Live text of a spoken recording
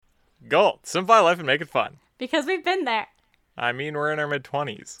Gold. Simplify life and make it fun. Because we've been there. I mean, we're in our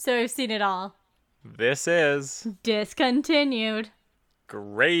mid-20s. So we've seen it all. This is Discontinued.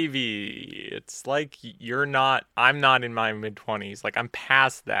 gravy. It's like I'm not in my mid-20s. Like, I'm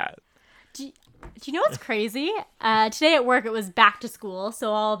past that. Do you know what's crazy? Today at work, it was back to school.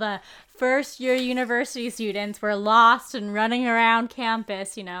 So all the first-year university students were lost and running around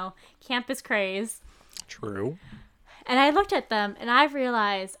campus, campus craze. True. And I looked at them, and I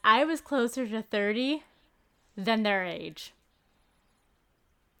realized I was closer to 30 than their age.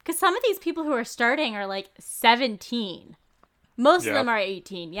 Because some of these people who are starting are like 17. Most of them are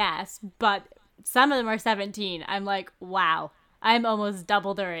 18, yes. But some of them are 17. I'm like, wow. I'm almost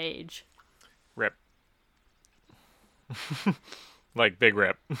double their age. Rip. Like, big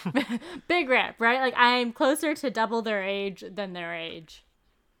rip. Big rip, right? Like, I'm closer to double their age than their age.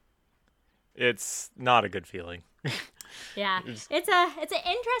 It's not a good feeling. Yeah, it's an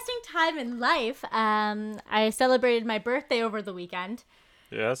interesting time in life. I celebrated my birthday over the weekend.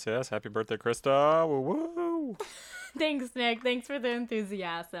 Yes. Happy birthday, Krista. Woo woo. Thanks, Nick. Thanks for the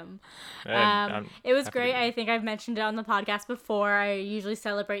enthusiasm. And it was great. I think I've mentioned it on the podcast before. I usually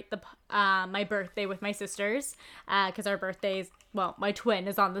celebrate my birthday with my sisters because our birthdays, my twin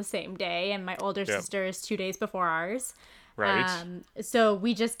is on the same day, and my older sister is 2 days before ours. Right. So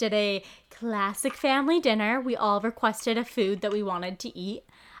we just did a classic family dinner. We all requested a food that we wanted to eat.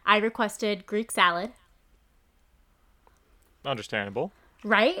 I requested Greek salad. Understandable.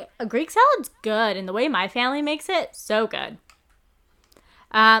 Right? A Greek salad's good, and the way my family makes it, so good.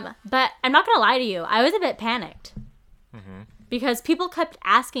 But I'm not going to lie to you. I was a bit panicked. Mm-hmm. Because people kept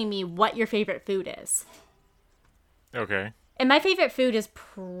asking me what your favorite food is. Okay. And my favorite food is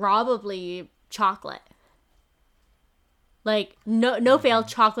probably chocolate. Like, no fail,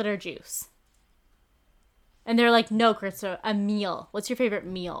 chocolate or juice. And they're like, no, Krista, a meal. What's your favorite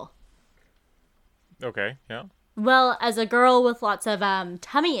meal? Okay, yeah. Well, as a girl with lots of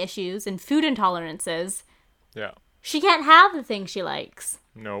tummy issues and food intolerances, she can't have the thing she likes.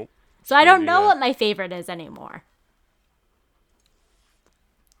 Nope. So I don't know what my favorite is anymore.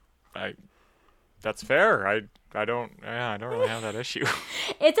 That's fair. I don't really have that issue.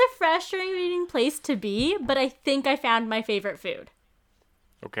 It's a frustrating place to be, but I think I found my favorite food.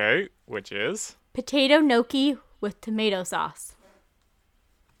 Okay, which is? Potato gnocchi with tomato sauce.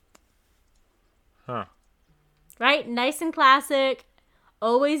 Huh. Right? Nice and classic.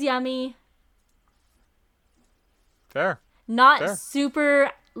 Always yummy. Fair. Not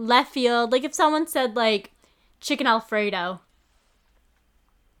super left field. Like if someone said like chicken Alfredo.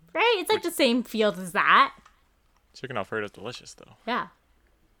 Right? It's like the same field as that. Chicken Alfredo is delicious though. Yeah.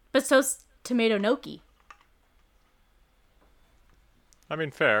 But so's tomato gnocchi. I mean,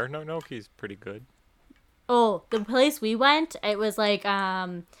 fair. No, gnocchi's pretty good. Oh, the place we went, it was like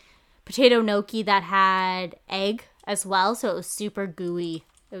potato gnocchi that had egg as well, so it was super gooey.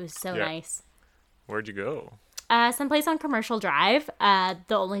 It was so nice. Where'd you go? Someplace on Commercial Drive. The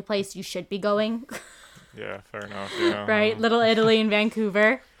only place you should be going. Yeah, fair enough. Yeah. Right? Little Italy in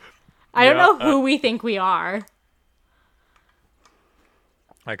Vancouver. I don't know who we think we are.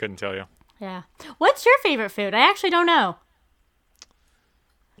 I couldn't tell you. Yeah. What's your favorite food? I actually don't know.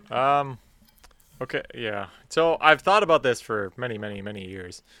 Okay, yeah. So I've thought about this for many, many, many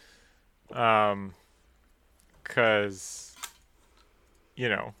years. 'Cause,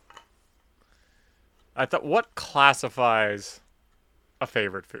 I thought, what classifies a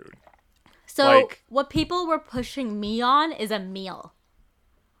favorite food? So what people were pushing me on is a meal.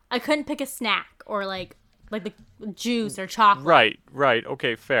 I couldn't pick a snack or like the juice or chocolate. Right.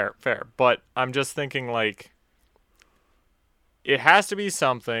 Okay, fair. But I'm just thinking like, it has to be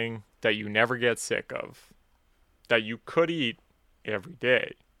something that you never get sick of, that you could eat every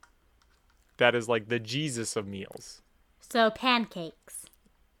day. That is like the Jesus of meals. So pancakes.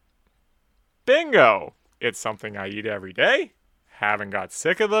 Bingo! It's something I eat every day. Haven't got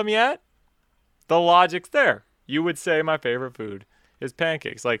sick of them yet. The logic's there. You would say my favorite food is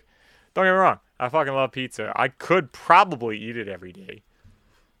pancakes. Like, don't get me wrong. I fucking love pizza. I could probably eat it every day.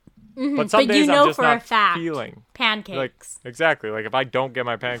 Mm-hmm. But some days I'm just for not a fact, feeling. pancakes. Like, exactly. Like, if I don't get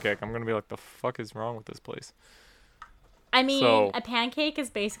my pancake, I'm going to be like, the fuck is wrong with this place? I mean, a pancake is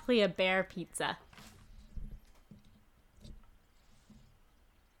basically a bear pizza.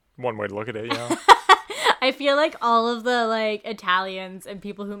 One way to look at it, yeah. I feel like all of the like Italians and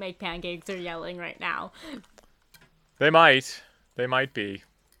people who make pancakes are yelling right now. They might be.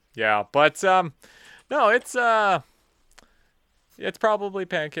 Yeah, but no, it's probably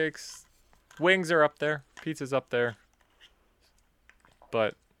pancakes. Wings are up there. Pizza's up there.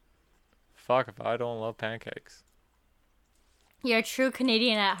 But fuck if I don't love pancakes. You're a true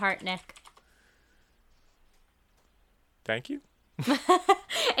Canadian at heart, Nick. Thank you.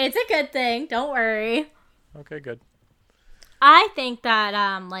 It's a good thing. Don't worry. Okay, good. I think that,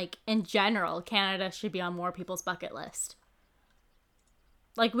 like, in general, Canada should be on more people's bucket list.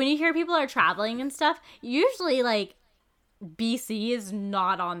 Like, when you hear people are traveling and stuff, usually, like, BC is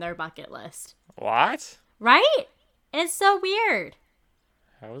not on their bucket list. What? Right? It's so weird.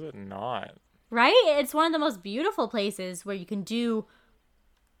 How is it not? Right? It's one of the most beautiful places where you can do...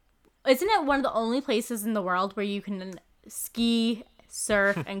 Isn't it one of the only places in the world where you can ski,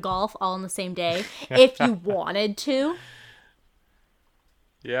 surf, and golf all in the same day if you wanted to?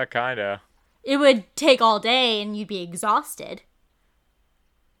 Yeah, kinda. It would take all day and you'd be exhausted.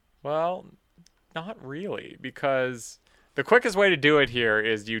 Well, not really, because the quickest way to do it here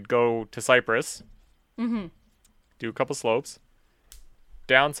is you'd go to Cyprus, do a couple slopes,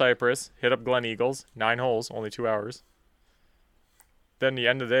 down Cyprus, hit up Glen Eagles, 9 holes, only 2 hours. Then the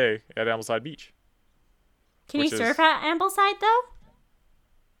end of the day at Ambleside Beach. Can you surf at Ambleside, though?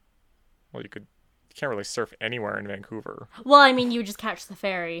 Well, you can't really surf anywhere in Vancouver. Well, I mean, you would just catch the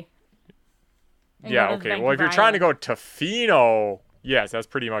ferry. and Yeah, go to the okay. Well, if you're Vancouver trying to Island. go Tofino, yes, that's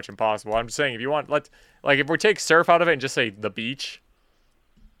pretty much impossible. I'm just saying, if you want, if we take surf out of it and just say the beach.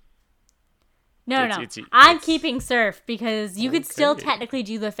 No, it's- I'm it's- keeping surf because you could still Okay. technically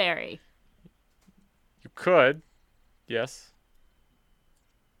do the ferry. You could, yes.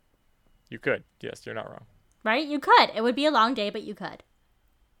 You could, yes. You're not wrong. Right? You could. It would be a long day, but you could.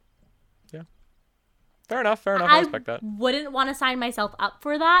 Yeah. Fair enough. I respect that. Wouldn't want to sign myself up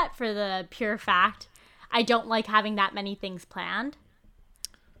for that for the pure fact I don't like having that many things planned.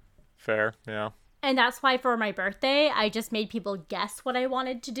 Fair, yeah. And that's why for my birthday, I just made people guess what I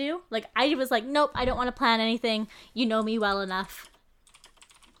wanted to do. Like, I was like, nope, I don't want to plan anything. You know me well enough.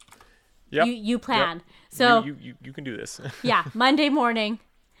 Yep. You plan. Yep. So, you can do this. yeah, Monday morning,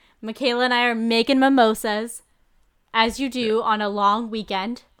 Michaela and I are making mimosas, as you do on a long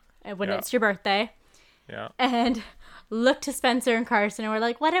weekend when Yeah. it's your birthday. Yeah. And look to Spencer and Carson and we're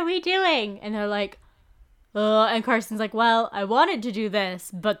like, what are we doing? And they're like, and Carson's like, well, I wanted to do this,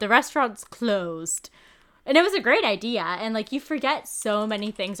 but the restaurant's closed. And it was a great idea. And like, you forget so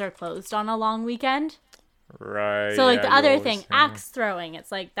many things are closed on a long weekend. Right. So like yeah, the you other always- thing, yeah. axe throwing,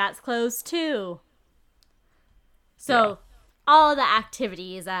 it's like, that's closed too. So Yeah. all the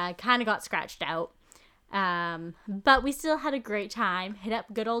activities kind of got scratched out. But we still had a great time. Hit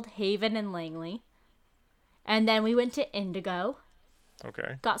up good old Haven and Langley. And then we went to Indigo,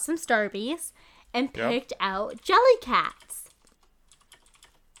 Okay. got some Starbies, and Yep. picked out Jellycats.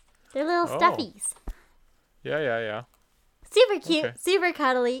 They're little Oh. stuffies. Yeah. Super cute, Okay. super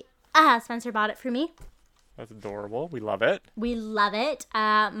cuddly. Spencer bought it for me. That's adorable. We love it. We love it.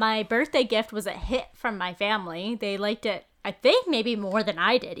 My birthday gift was a hit from my family. They liked it, I think, maybe more than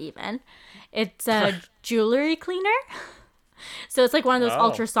I did even. It's a jewelry cleaner. So it's like one of those Oh.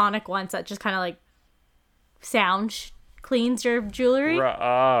 ultrasonic ones that just kind of like cleans your jewelry.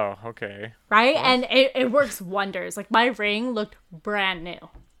 Oh, okay. Right? And it works wonders. Like, my ring looked brand new.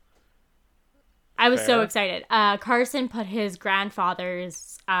 I was so Fair. excited. Carson put his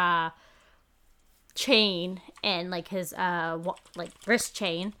grandfather's chain in, like, his wrist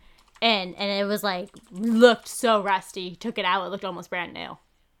chain. And it was, like, looked so rusty. Took it out. It looked almost brand new.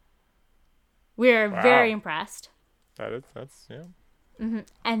 We were Wow. very impressed. That's yeah.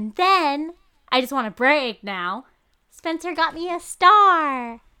 And then, I just want to brag now. Spencer got me a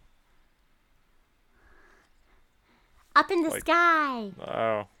star. Up in the Like- sky.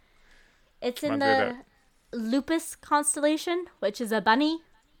 Oh, It's Which in one's the Lupus constellation, which is a bunny.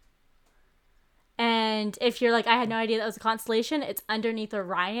 And if you're like, I had no idea that was a constellation, it's underneath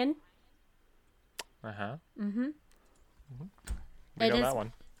Orion. uh-huh. It We know is that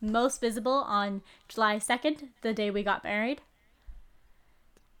one. most visible on July 2nd, the day we got married.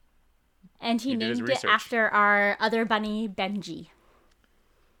 And he He did his named it research. after our other bunny, Benji.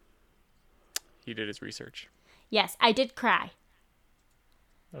 He did his research. Yes, I did cry.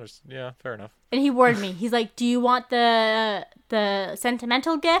 Yeah, fair enough. And he warned me. He's like, do you want the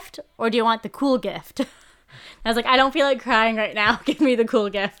sentimental gift or do you want the cool gift? I was like, I don't feel like crying right now. Give me the cool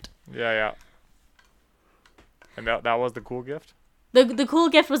gift. Yeah. And that was the cool gift? The cool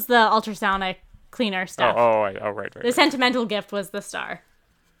gift was the ultrasonic cleaner stuff. Right. The sentimental gift was the star.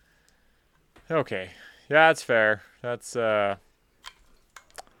 Okay. Yeah, that's fair. That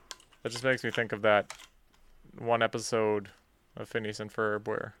just makes me think of that one episode of Phineas and Ferb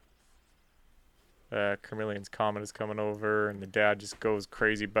where Carmeleon's comet is coming over and the dad just goes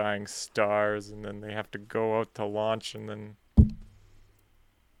crazy buying stars and then they have to go out to launch and then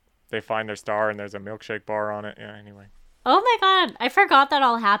they find their star and there's a milkshake bar on it. Yeah, anyway. Oh my god, I forgot that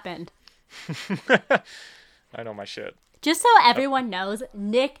all happened. I know my shit. Just so everyone knows,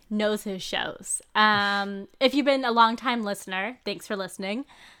 Nick knows his shows. If you've been a long-time listener, thanks for listening.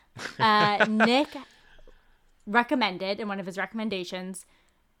 Nick recommended, in one of his recommendations,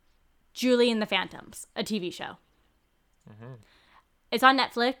 Julie and the Phantoms, a TV show. Mm-hmm. It's on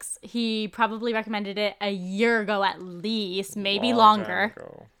Netflix. He probably recommended it a year ago at least, maybe longer.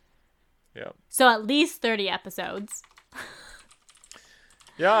 Yep. So at least 30 episodes.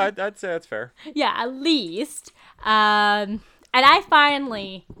 Yeah, I'd say that's fair. Yeah, at least. And I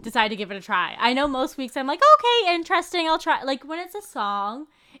finally decided to give it a try. I know most weeks I'm like, okay, interesting, I'll try. Like, when it's a song,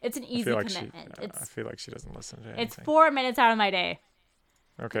 it's an easy commitment. I feel like she doesn't listen to anything. It's 4 minutes out of my day.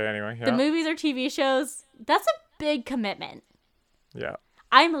 Okay, anyway, yeah. The movies or TV shows, that's a big commitment. Yeah.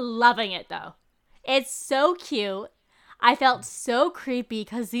 I'm loving it, though. It's so cute. I felt so creepy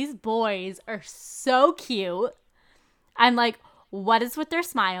because these boys are so cute. I'm like, what is with their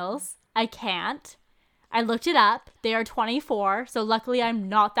smiles? I can't. I looked it up. They are 24, so luckily I'm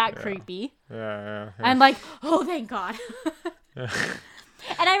not that creepy. Yeah. I'm like, oh, thank God. And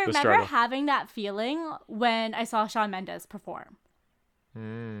I remember having that feeling when I saw Shawn Mendes perform.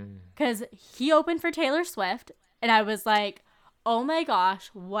 Because he opened for Taylor Swift, and I was like, oh my gosh,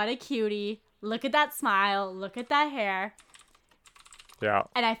 what a cutie. Look at that smile. Look at that hair. Yeah.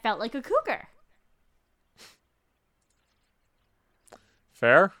 And I felt like a cougar.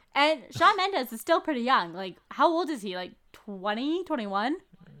 Fair. And Shawn Mendes is still pretty young. Like, how old is he? Like 20, 21?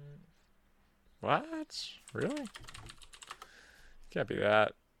 What? Really? Can't be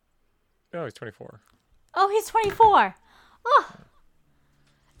that. No, he's 24. Oh, he's 24. Oh.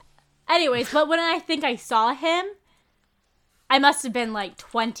 Anyways, but when I think I saw him, I must have been like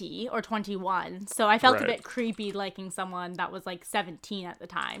 20 or 21. So I felt a bit creepy liking someone that was like 17 at the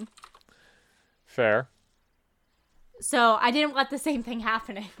time. Fair. So I didn't want the same thing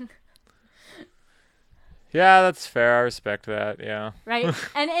happening. Yeah, that's fair. I respect that. Yeah. Right?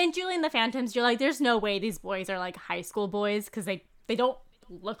 And in Julie and the Phantoms, you're like, there's no way these boys are like high school boys because they don't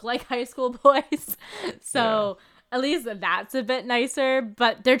look like high school boys. So at least that's a bit nicer.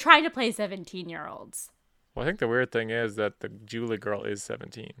 But they're trying to play 17-year-olds. Well, I think the weird thing is that the Julie girl is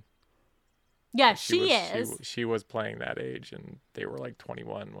 17. Yeah, she is. She was playing that age, and they were like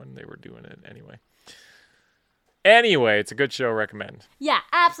 21 when they were doing it anyway. Anyway, it's a good show. Recommend. Yeah,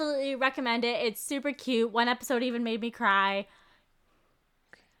 absolutely recommend it. It's super cute. One episode even made me cry.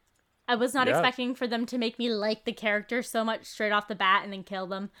 I was not expecting for them to make me like the character so much straight off the bat and then kill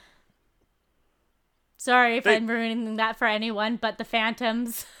them. Sorry if I'm ruining that for anyone, but the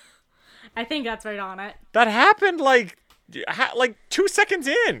Phantoms, I think that's right on it. That happened like 2 seconds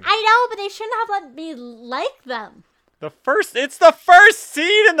in. I know, but they shouldn't have let me like them. It's the first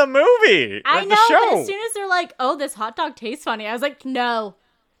scene in the movie. I know, the show. But as soon as they're like, oh, this hot dog tastes funny, I was like, no,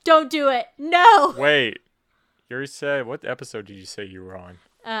 don't do it. No. Wait, you said, what episode did you say you were on?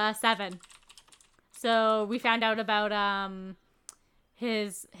 7. So we found out about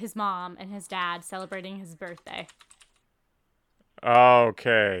his mom and his dad celebrating his birthday.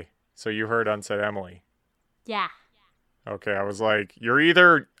 Okay. So you heard Unsaid Emily. Yeah. Okay, I was like, you're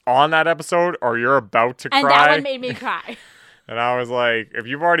either on that episode or you're about to cry. And that one made me cry. And I was like, if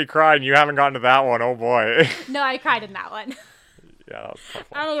you've already cried and you haven't gotten to that one, oh boy. No, I cried in that one. Yeah, that was a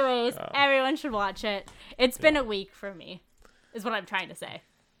tough one. Anyways, everyone should watch it. It's been a week for me, is what I'm trying to say.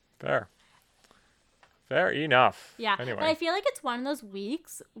 Fair enough. Yeah. Anyway. And I feel like it's one of those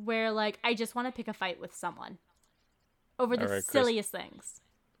weeks where, like, I just want to pick a fight with someone over the silliest things.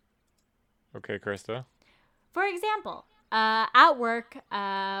 Okay, Krista. For example, at work,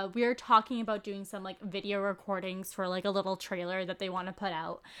 we are talking about doing some like video recordings for like a little trailer that they want to put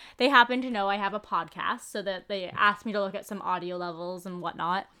out. They happen to know I have a podcast, so that they asked me to look at some audio levels and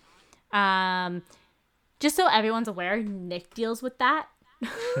whatnot. Just so everyone's aware, Nick deals with that.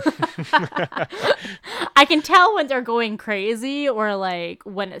 I can tell when they're going crazy or like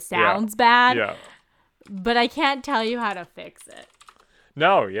when it sounds bad. Yeah. But I can't tell you how to fix it.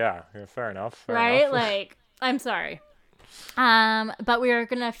 No, yeah, fair enough. Right? Like, I'm sorry. But we were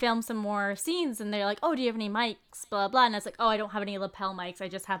gonna film some more scenes, and they're like, "Oh, do you have any mics?" Blah blah. And I was like, "Oh, I don't have any lapel mics. I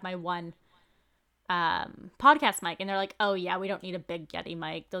just have my one podcast mic." And they're like, "Oh yeah, we don't need a big Yeti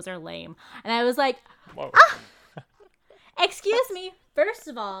mic. Those are lame." And I was like, "Excuse me. First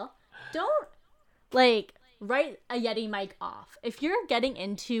of all, don't like write a Yeti mic off. If you're getting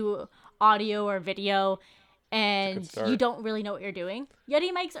into audio or video and you don't really know what you're doing,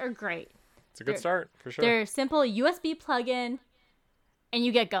 Yeti mics are great. It's a good start, for sure. They're simple USB plug-in, and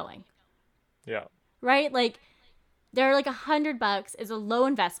you get going. Yeah. Right? Like, they're like $100. It's a low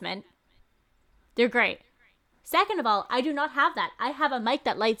investment. They're great. Second of all, I do not have that. I have a mic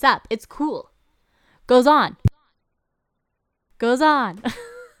that lights up. It's cool. Goes on. Goes on.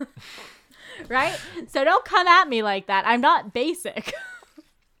 Right? So don't come at me like that. I'm not basic.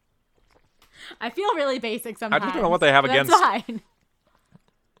 I feel really basic sometimes. I just don't know what they have against. That's fine.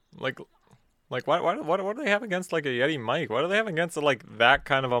 Like what do they have against like a Yeti mic? What do they have against like that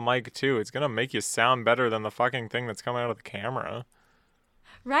kind of a mic too? It's gonna make you sound better than the fucking thing that's coming out of the camera.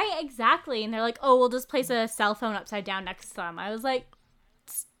 Right, exactly. And they're like, oh, we'll just place a cell phone upside down next to them. I was like,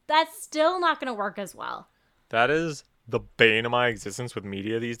 that's still not gonna work as well. That is the bane of my existence with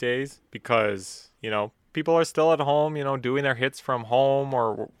media these days because, you know, people are still at home, you know, doing their hits from home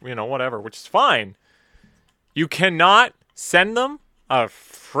or, you know, whatever, which is fine. You cannot send them a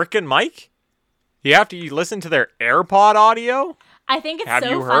frickin' mic? You have to listen to their AirPod audio? I think it's Have so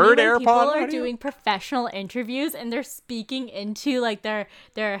you funny heard when AirPod people are audio? doing professional interviews and they're speaking into like their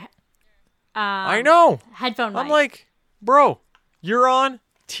I know. headphone mic. I'm like, bro, you're on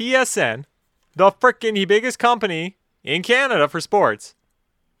TSN, the frickin' biggest company in Canada for sports,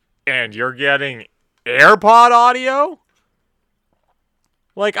 and you're getting AirPod audio?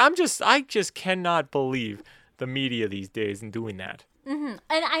 Like, I just cannot believe the media these days and doing that. And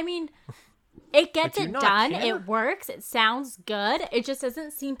I mean, it gets do you it not done. care? It works. It sounds good. It just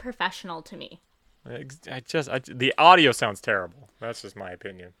doesn't seem professional to me. The audio sounds terrible. That's just my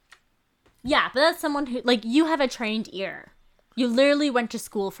opinion. Yeah, but that's someone who, like, you have a trained ear. You literally went to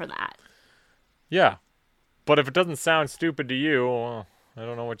school for that. Yeah. But if it doesn't sound stupid to you, well, I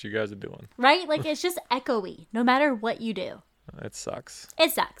don't know what you guys are doing. Right? Like, it's just echoey, no matter what you do. It sucks.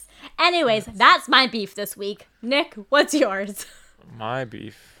 It sucks. Anyways, that's my beef this week. Nick, what's yours? My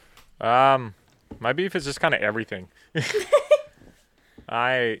beef. My beef is just kind of everything.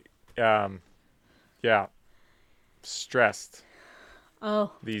 Yeah, stressed.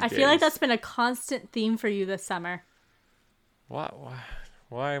 Oh, These I feel like days. that's been a constant theme for you this summer. What?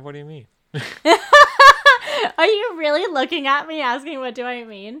 Why? What do you mean? Are you really looking at me asking what do I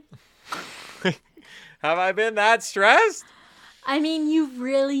mean? Have I been that stressed? I mean, you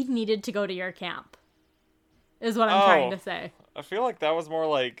really needed to go to your camp, is what I'm trying to say. I feel like that was more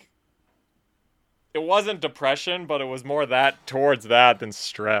like. It wasn't depression, but it was more that towards that than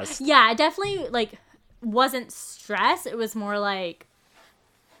stress. Yeah, it definitely, like, wasn't stress. It was more like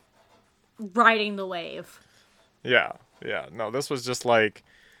riding the wave. Yeah. No, this was just like.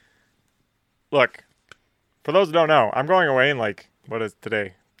 Look, for those who don't know, I'm going away in like, what is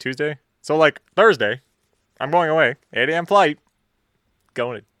today? Tuesday? So like Thursday, I'm going away. 8 a.m. flight.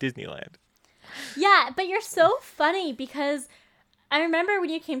 Going to Disneyland. Yeah, but you're so funny because I remember when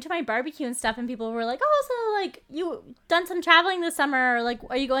you came to my barbecue and stuff and people were like, oh, so like you done some traveling this summer, or like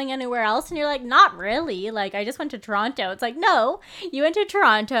are you going anywhere else? And you're like, not really. Like I just went to Toronto. It's like, no, you went to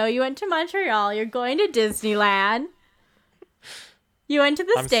Toronto, you went to Montreal, you're going to Disneyland. You went to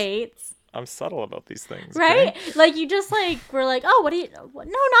the States. I'm subtle about these things. Right? Okay? Like you just like were like, oh, what do you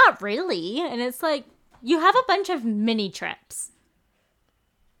no, not really. And it's like you have a bunch of mini trips.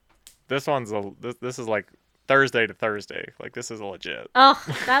 This is like Thursday to Thursday. Like this is legit. Oh,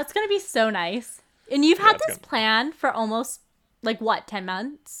 that's going to be so nice. And you've had it's this plan for almost, like, what, 10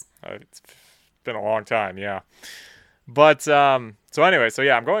 months? It's been a long time, yeah. But, so anyway, so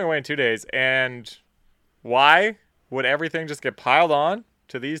yeah, I'm going away in 2 days. And why would everything just get piled on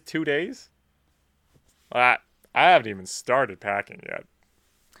to these 2 days? I haven't even started packing yet.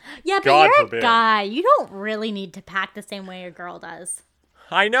 Yeah, but God you're forbid. a guy. You don't really need to pack the same way a girl does.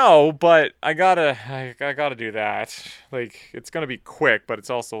 I know, but I gotta do that. Like, it's gonna be quick, but it's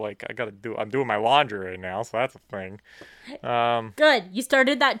also like I'm doing my laundry right now, so that's a thing. Good. You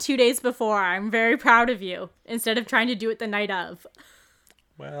started that 2 days before. I'm very proud of you. Instead of trying to do it the night of.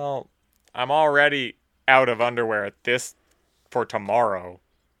 Well, I'm already out of underwear for tomorrow.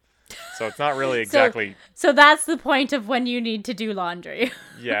 So it's not really exactly. So that's the point of when you need to do laundry.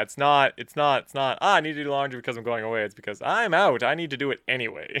 Yeah, it's not, I need to do laundry because I'm going away. It's because I'm out. I need to do it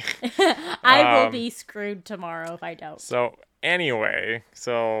anyway. I will be screwed tomorrow if I don't. So anyway,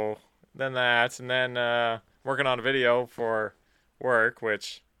 then that, and then working on a video for work,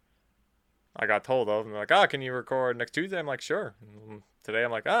 which I got told of. And they're like, can you record next Tuesday? I'm like, sure. And today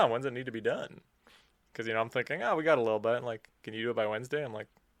I'm like, when's it need to be done? Because, I'm thinking, we got a little bit. And like, can you do it by Wednesday? I'm like,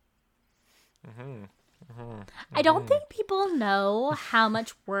 I don't think people know how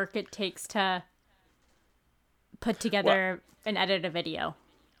much work it takes to put together and edit a video.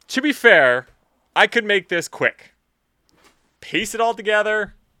 To be fair, I could make this quick. Piece it all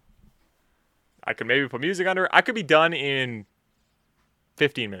together. I could maybe put music under it. I could be done in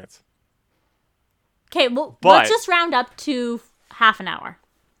 15 minutes. Okay, well, But- let's just round up to half an hour.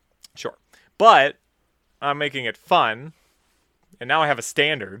 Sure. But I'm making it fun, and now I have a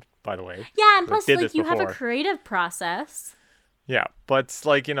standard, by the way. Yeah, and 'cause I plus, did like, this you have a before. creative process. Yeah, but it's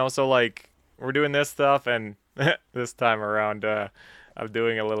like, so like we're doing this stuff, and this time around, I'm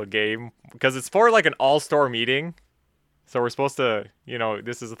doing a little game because it's for like an all-store meeting. So we're supposed to,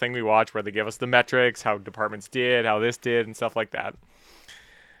 this is a thing we watch where they give us the metrics, how departments did, how this did, and stuff like that.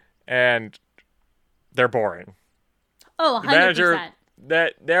 And they're boring. Oh, The 100%. manager,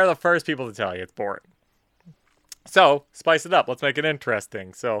 they're the first people to tell you it's boring. So spice it up. Let's make it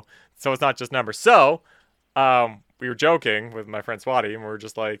interesting. So it's not just numbers. So, we were joking with my friend Swati, and we were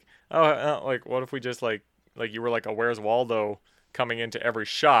just like, like what if we just like you were like a Where's Waldo coming into every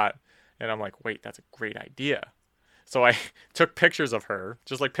shot, and I'm like, wait, that's a great idea. So I took pictures of her,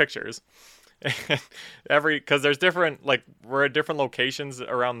 just like pictures. Because there's different, like, we're at different locations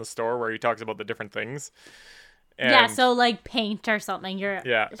around the store where he talks about the different things. And Yeah, so like paint or something. at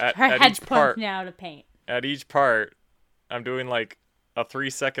Her head's each part, pointing out to paint. at each part, I'm doing like a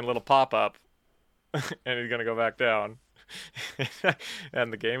 3-second little pop up, and he's gonna go back down.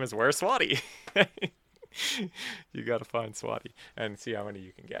 And the game is Where's Swati? You gotta find Swati and see how many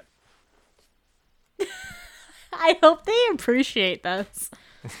you can get. I hope they appreciate this.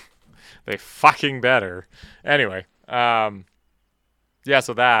 They fucking better. Anyway, yeah,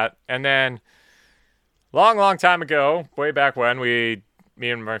 so that. And then, long time ago, way back when, me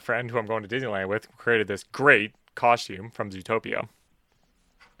and my friend who I'm going to Disneyland with created this great costume from Zootopia.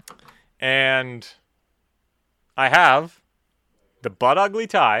 And I have the butt ugly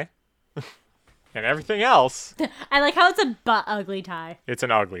tie and everything else. I like how it's a butt ugly tie. It's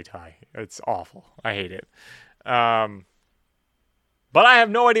an ugly tie. It's awful. I hate it. But I have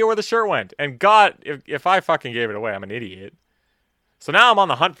no idea where the shirt went. And God, if I fucking gave it away, I'm an idiot. So now I'm on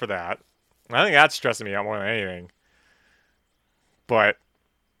the hunt for that. I think that's stressing me out more than anything. But,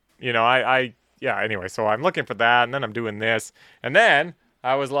 anyway, so I'm looking for that, and then I'm doing this. And then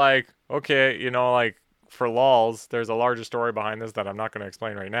I was like, okay, like, for lols, there's a larger story behind this that I'm not going to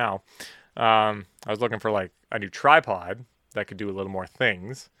explain right now. I was looking for, like, a new tripod that could do a little more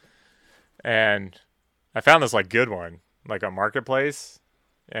things. And I found this, like, good one. Like a marketplace,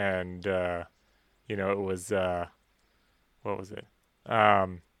 and it was what was it?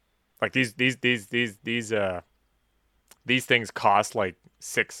 Like these things cost like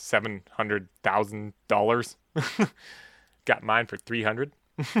 $700,000. Got mine for $300.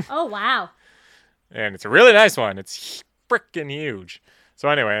 Oh, wow. And it's a really nice one. It's freaking huge. So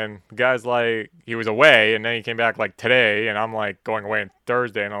anyway, and the guy's like, he was away, and then he came back like today, and I'm like going away on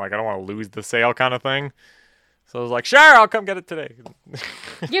Thursday, and I'm like, I don't want to lose the sale kind of thing. So I was like, sure, I'll come get it today.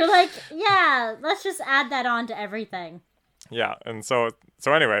 You're like, yeah, let's just add that on to everything. Yeah, and so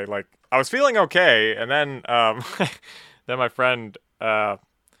anyway, like, I was feeling okay, and then then my friend, I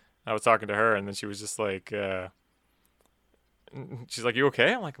was talking to her, and then she was just like, she's like, you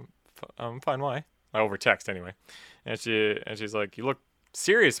okay? I'm like, I'm fine, why? Over text anyway. And she's like, you look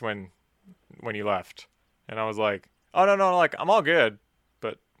serious when you left. And I was like, oh, no, like, I'm all good,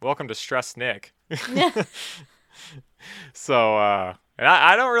 but welcome to Stress Nick. So, and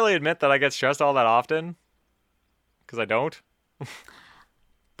I don't really admit that I get stressed all that often, because I don't.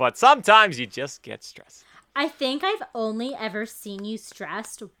 But sometimes you just get stressed. I think I've only ever seen you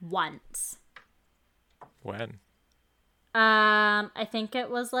stressed once. When? I think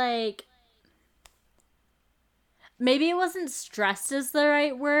it was like, maybe it wasn't stressed is the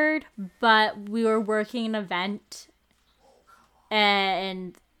right word, but we were working an event,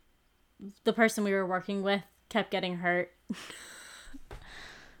 and the person we were working with kept getting hurt.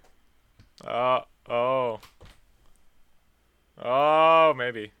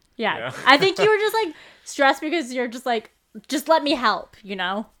 Maybe. Yeah. I think you were just like stressed because you're just like, just let me help,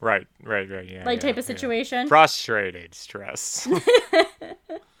 Right, yeah. Like type of situation. Frustrated stress.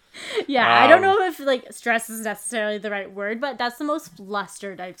 Yeah, I don't know if like stress is necessarily the right word, but that's the most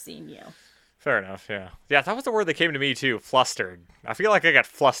flustered I've seen you. Fair enough, yeah. Yeah, that was the word that came to me too, flustered. I feel like I got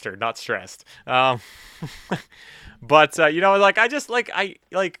flustered, not stressed. But, like,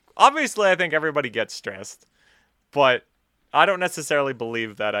 obviously I think everybody gets stressed, but I don't necessarily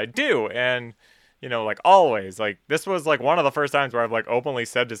believe that I do. And, like, always, like, this was, like, one of the first times where I've, like, openly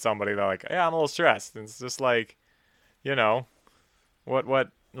said to somebody that, like, yeah, I'm a little stressed. And it's just, like, what,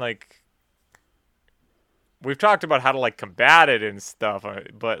 like, we've talked about how to, like, combat it and stuff,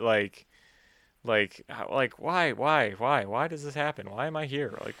 but, like, why does this happen? Why am I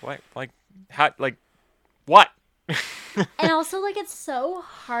here? Like, why, like, how, like, what? And also, like, it's so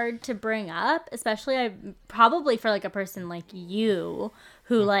hard to bring up, especially probably for like a person like you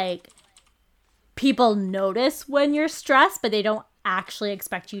who like people notice when you're stressed, but they don't actually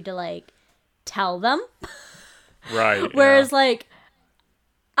expect you to like tell them. Right. Whereas like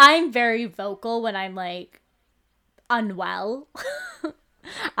I'm very vocal when I'm like unwell.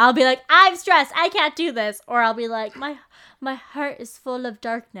 I'll be like, I'm stressed, I can't do this. Or I'll be like, my heart is full of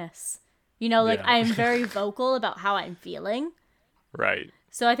darkness. You know, like Yeah. I'm very vocal about how I'm feeling. Right.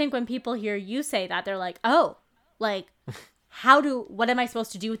 So I think when people hear you say that, they're like, oh, like, what am I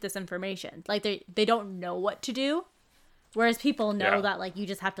supposed to do with this information? Like they don't know what to do. Whereas people know Yeah. that like you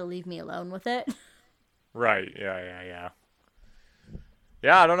just have to leave me alone with it. Right. Yeah.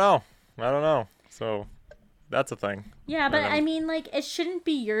 Yeah, I don't know. So that's a thing. Yeah, but And I mean, like, it shouldn't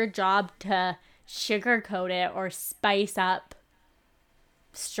be your job to sugarcoat it or spice up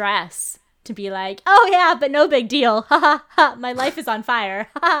stress to be like, oh yeah, but no big deal. Ha ha ha, my life is on fire.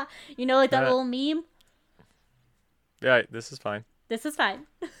 Ha ha. You know, like that little meme? yeah, this is fine. This is fine.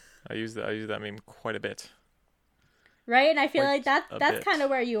 I use that meme quite a bit. Right? And I feel Quite like a that's bit. kind of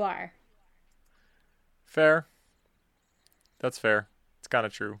where you are. Fair. That's fair. It's kind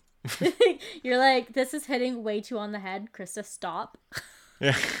of true. You're like, this is hitting way too on the head. Krista, stop.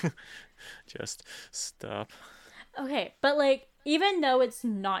 Yeah. Just stop. Okay, but like, even though it's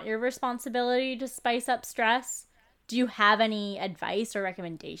not your responsibility to spice up stress, do you have any advice or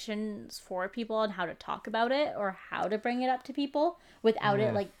recommendations for people on how to talk about it or how to bring it up to people without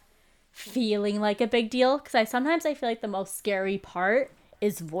it like feeling like a big deal? Because sometimes I feel like the most scary part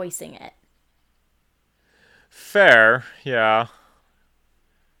is voicing it. Fair. Yeah.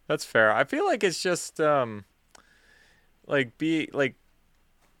 That's fair. I feel like it's just like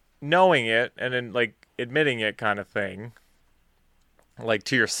knowing it and then like admitting it kind of thing. Like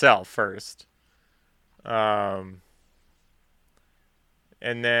to yourself first. And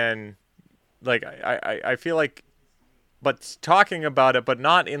then like I feel like but talking about it but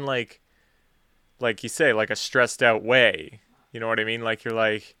not in like you say like a stressed out way. You know what I mean? Like you're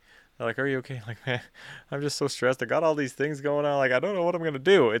like they're like, are you okay? Like, man, I'm just so stressed. I got all these things going on. Like, I don't know what I'm going to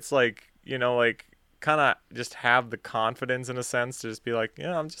do. It's like, you know, like kind of just have the confidence in a sense to just be like,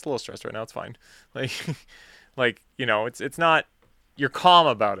 yeah, I'm just a little stressed right now. It's fine. Like, like, you know, it's not, you're calm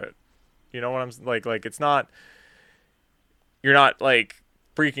about it. You know what I'm like, it's not, you're not like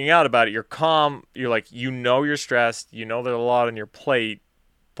freaking out about it. You're calm. You're like, you know, you're stressed. You know, there's a lot on your plate,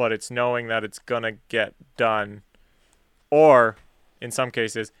 but it's knowing that it's going to get done. Or, in some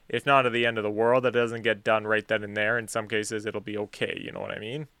cases, it's not at the end of the world that it doesn't get done right then and there. In some cases, it'll be okay. You know what I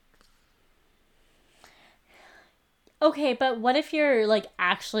mean? Okay, but what if you're like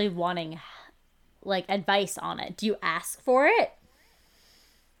actually wanting like advice on it? Do you ask for it?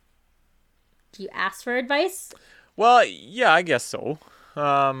 Do you ask for advice? Well, yeah, I guess so.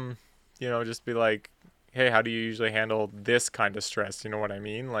 You know, just be like, hey, how do you usually handle this kind of stress? You know what I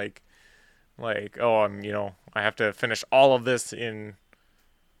mean? Like, oh, you know, I have to finish all of this in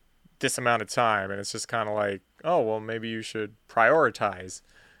this amount of time. And it's just kind of like, oh, well, maybe you should prioritize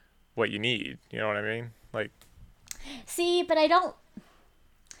what you need. You know what I mean? Like, See, but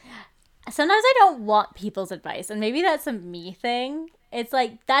sometimes I don't want people's advice. And maybe that's a me thing. It's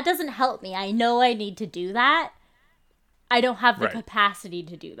like, that doesn't help me. I know I need to do that. I don't have the Right. capacity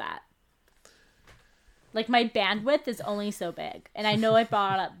to do that. Like, my bandwidth is only so big. And I know I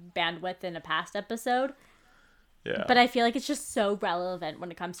brought up bandwidth in a past episode. yeah. But I feel like it's just so relevant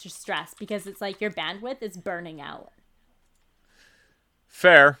when it comes to stress. Because it's like your bandwidth is burning out.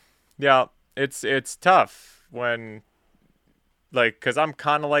 Fair. Yeah. It's tough when, like, because I'm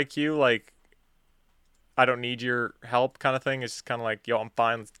kind of like you. Like, I don't need your help kind of thing. It's just kind of like, yo, I'm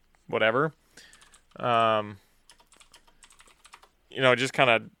fine. Whatever. You know, just kind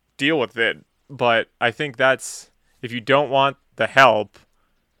of deal with it. But I think that's, if you don't want the help,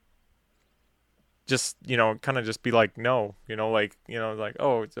 just, you know, kind of just be like, no, you know, like,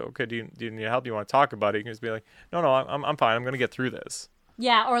 oh, it's okay. Do you need help? Do you want to talk about it? You can just be like, no, I'm fine. I'm going to get through this.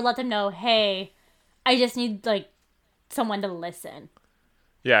 Yeah, or let them know, hey, I just need, like, someone to listen.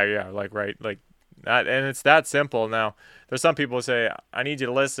 Yeah. Like, right. Like that. And it's that simple. Now, there's some people who say, I need you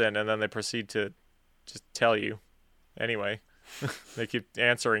to listen. And then they proceed to just tell you anyway. They keep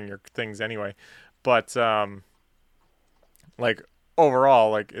answering your things anyway. But, like,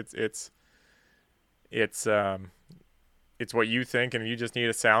 overall, like, it's what you think, and you just need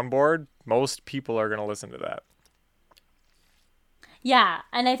a soundboard. Most people are going to listen to that. Yeah,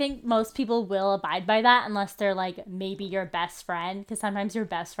 and I think most people will abide by that unless they're, like, maybe your best friend. Because sometimes your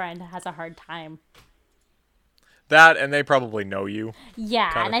best friend has a hard time. That, and they probably know you.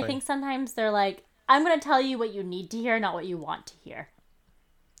 Yeah, Kinda and I thing. think sometimes they're like, I'm going to tell you what you need to hear, not what you want to hear.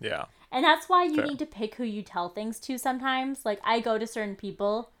 Yeah. And that's why you Fair. need to pick who you tell things to sometimes. Like, I go to certain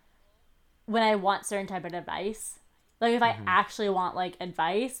people when I want certain type of advice. Like, if I actually want, like,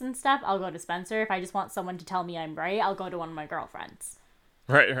 advice and stuff, I'll go to Spencer. If I just want someone to tell me I'm right, I'll go to one of my girlfriends.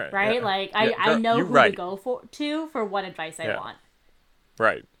 Right. Right? Yeah. Like, Yeah, I know you're who right. to go for what advice I Yeah. want.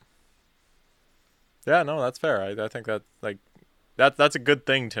 Right. Yeah, no, that's fair. I think that, like, that's a good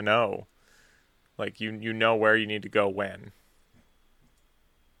thing to know. Like, you know where you need to go when.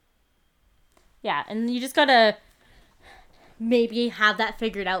 Yeah, and you just gotta maybe have that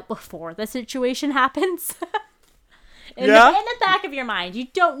figured out before the situation happens. In the back of your mind. You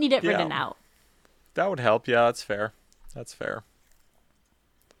don't need it written out. That would help. Yeah, that's fair. That's fair.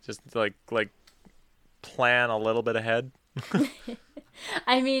 Just, like plan a little bit ahead.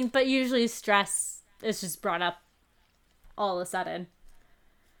 I mean, but usually stress is just brought up all of a sudden.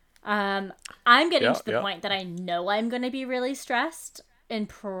 I'm getting to the point that I know I'm going to be really stressed in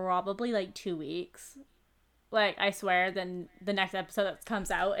probably like 2 weeks. Like, I swear, then the next episode that comes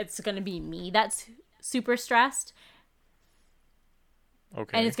out, it's going to be me that's super stressed.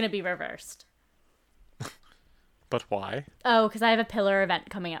 Okay. And it's going to be reversed. But why? Oh, because I have a pillar event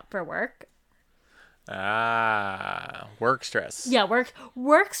coming up for work. Work stress. Yeah,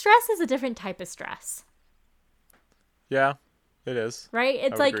 work stress is a different type of stress. Yeah, it is. Right? It's I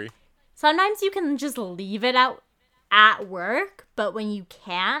would like, agree. sometimes you can just leave it out at work, but when you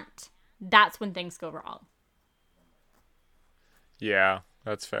can't, that's when things go wrong. Yeah,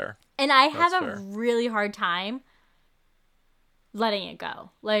 that's fair. And I have That's a fair. really hard time letting it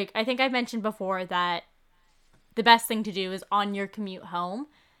go. Like, I think I've mentioned before that the best thing to do is on your commute home.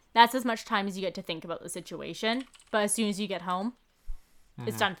 That's as much time as you get to think about the situation. But as soon as you get home,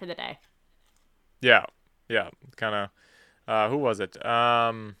 it's done for the day. Yeah. Kind of. Who was it?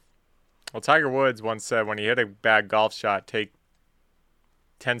 Well, Tiger Woods once said when you hit a bad golf shot, take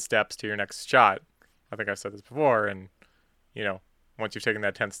 10 steps to your next shot. I think I've said this before. And, once you've taken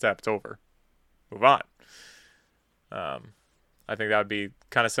that 10th step, it's over. Move on. I think that would be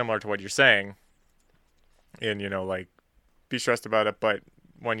kind of similar to what you're saying. And, like, be stressed about it, but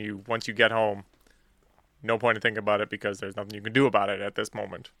once you get home, no point in thinking about it because there's nothing you can do about it at this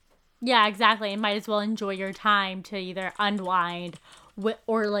moment. Yeah, exactly. And might as well enjoy your time to either unwind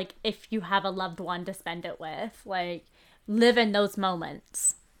or, like, if you have a loved one to spend it with, like, live in those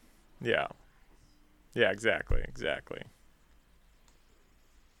moments. Yeah. Yeah, exactly. Exactly.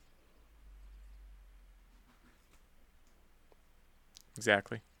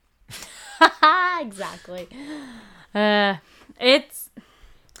 Exactly. It's,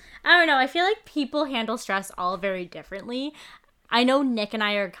 I don't know. I feel like people handle stress all very differently. I know Nick and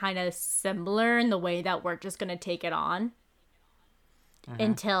I are kind of similar in the way that we're just going to take it on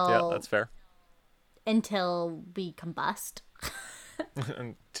Yeah, that's fair. until we combust.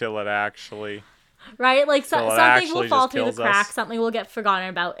 Until it actually... Right? Like, Till it something will actually fall just through the kills us. cracks, something will get forgotten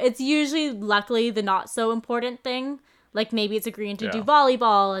about. It's usually, luckily, the not so important thing. Like, maybe it's agreeing to do Yeah.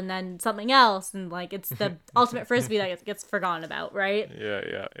 volleyball and then something else, and, like, it's the ultimate frisbee that gets forgotten about, right?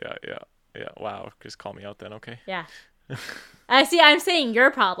 Yeah. Wow, just call me out then, okay? Yeah. I see, I'm saying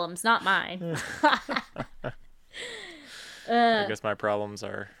your problems, not mine. I guess my problems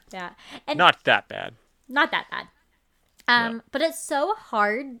are Yeah. And not that bad. not that bad. Yeah. But it's so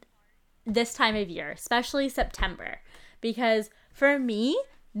hard this time of year, especially September, because for me,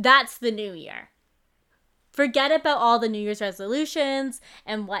 that's the new year. Forget about all the New Year's resolutions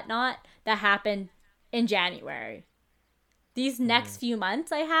and whatnot that happened in January. These next few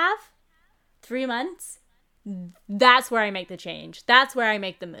months I have, 3 months, that's where I make the change. That's where I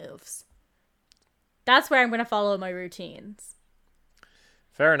make the moves. That's where I'm going to follow my routines.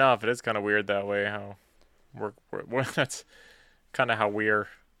 Fair enough. It is kind of weird that way how that's kind of how we're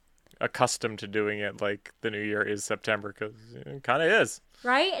accustomed to doing it. Like the new year is September because it kind of is.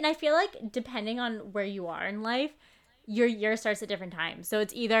 Right? And I feel like depending on where you are in life, your year starts at different times. So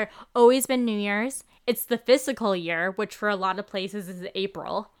it's either always been New Year's, it's the fiscal year, which for a lot of places is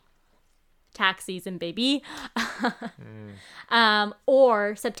April. Tax season, baby.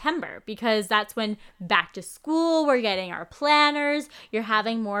 Or September, because that's when back to school, we're getting our planners, you're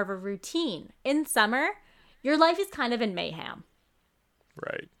having more of a routine. In summer, your life is kind of in mayhem.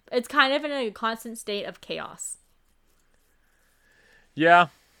 Right. It's kind of in a constant state of chaos. Yeah,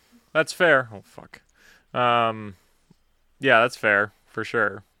 that's fair. Oh fuck. Yeah, that's fair for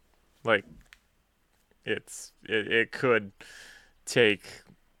sure. Like, it could take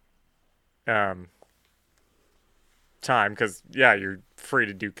time because you're free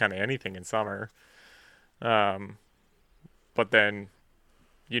to do kind of anything in summer. But then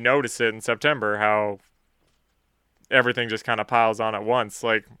you notice it in September how everything just kind of piles on at once.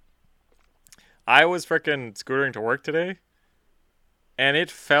 Like, I was freaking scootering to work today, and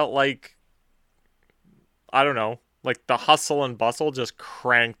it felt like, I don't know, Like the hustle and bustle just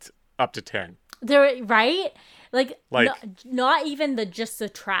cranked up to 10. They're right. Like, not even just the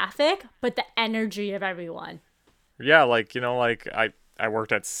traffic, but the energy of everyone. yeah, like, like I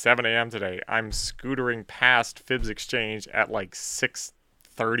worked at 7 a.m. today. I'm scootering past Phibbs Exchange at like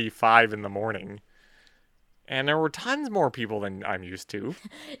 6:35 in the morning. And there were tons more people than I'm used to.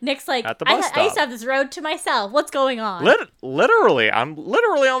 Nick's like, at the bus I stop. used to have this road to myself. What's going on? Literally, I'm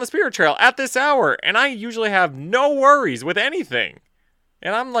literally on the Spirit Trail at this hour, and I usually have no worries with anything.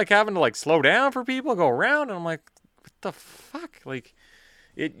 And I'm like having to like slow down for people, go around, and I'm like, what the fuck? Like,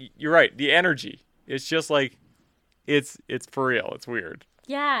 you're right. The energy. It's just like, it's for real. It's weird.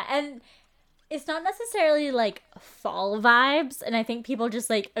 Yeah, and it's not necessarily like fall vibes, and I think people just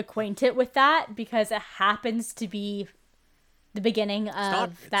like acquaint it with that because it happens to be the beginning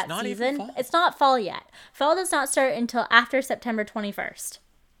of that season. It's not fall yet. Fall does not start until after September 21st.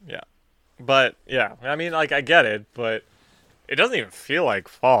 Yeah. But yeah, I mean, like, I get it, but it doesn't even feel like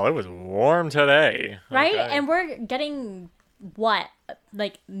fall. It was warm today. Right? Okay. And we're getting, what,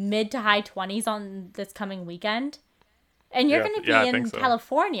 like mid to high 20s on this coming weekend? And you're going to be in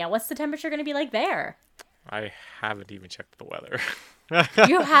California. What's the temperature going to be like there? I haven't even checked the weather.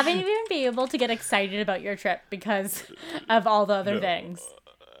 You haven't even been able to get excited about your trip because of all the other things.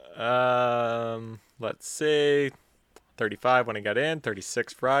 Let's see. 35 when I got in,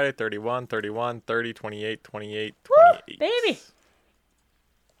 36 Friday, 31, 31, 30, 28, 28, 28. Woo, baby.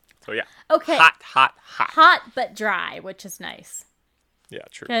 So yeah. Okay. Hot. Hot but dry, which is nice. Yeah,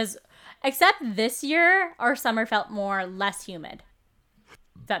 true. Because except this year, our summer felt less humid.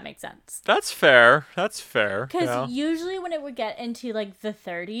 If that makes sense. That's fair. Because usually when it would get into like the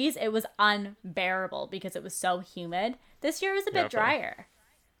 30s, it was unbearable because it was so humid. This year was a bit drier.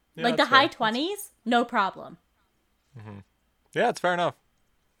 Yeah, like the high 20s, no problem. Mm-hmm. Yeah, it's fair enough.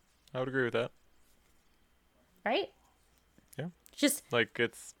 I would agree with that. Right? Yeah. Just like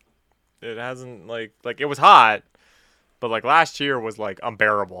it hasn't like it was hot, but like last year was like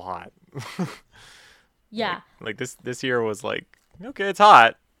unbearable hot. Yeah. Like this year was like, okay, it's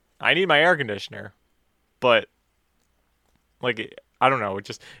hot. I need my air conditioner. But like I don't know,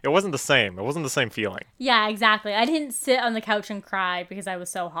 it wasn't the same. It wasn't the same feeling. Yeah, exactly. I didn't sit on the couch and cry because I was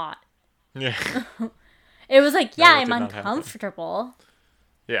so hot. Yeah. It was like, yeah, I'm uncomfortable.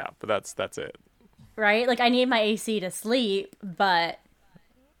 Yeah, but that's it. Right? Like I need my AC to sleep, but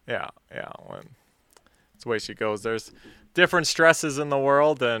yeah. Well, that's the way she goes. There's different stresses in the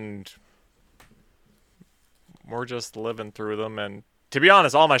world, and we're just living through them. And to be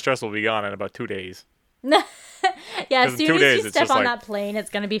honest, all my stress will be gone in about 2 days. Yeah, as soon as you step on that plane, it's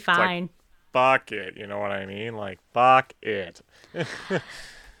gonna be fine. Like, fuck it, you know what I mean? Like, fuck it.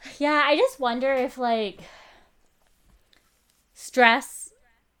 Yeah, I just wonder if like stress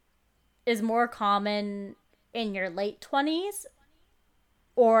is more common in your late 20s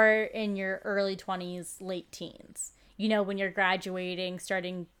or in your early 20s, late teens. You know, when you're graduating,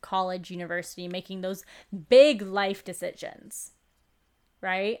 starting college, university, making those big life decisions,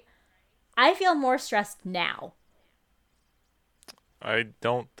 right? I feel more stressed now. I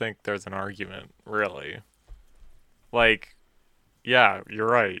don't think there's an argument, really. Like, yeah, you're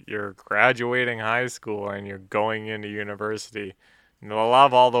right. You're graduating high school and you're going into university. And a lot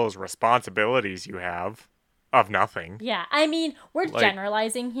of all those responsibilities you have of nothing. Yeah, I mean, we're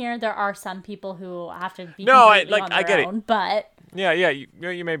generalizing here. There are some people who have to be completely on their own, but yeah,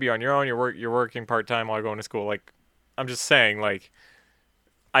 you may be on your own. You're working part-time while going to school. Like, I'm just saying, like,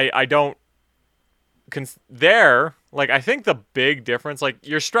 I don't like, I think the big difference, like,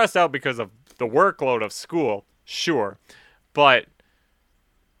 you're stressed out because of the workload of school, sure, but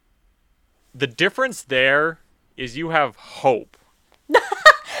the difference there is you have hope.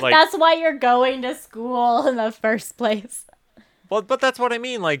 Like, that's why you're going to school in the first place. But that's what I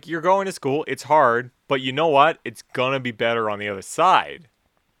mean. Like, you're going to school, it's hard, but you know what? It's gonna be better on the other side.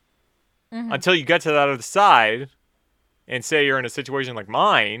 Mm-hmm. Until you get to that other side, and say you're in a situation like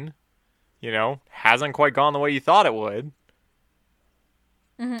mine, you know, hasn't quite gone the way you thought it would.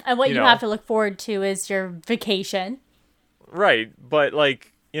 Mm-hmm. And what you have to look forward to is your vacation. Right, but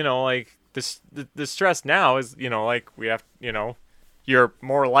like, you know, like the stress now is, you know, like we have, you know, you're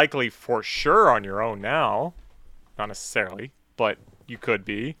more likely for sure on your own now. Not necessarily, but you could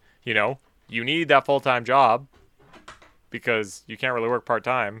be, you know, you need that full-time job because you can't really work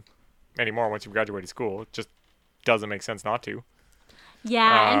part-time anymore once you've graduated school. It just doesn't make sense not to.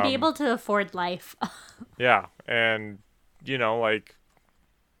 Yeah, and be able to afford life. Yeah, and you know, like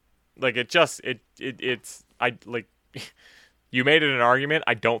it's you made it an argument.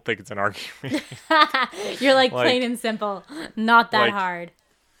 I don't think it's an argument. You're like plain and simple, not that hard.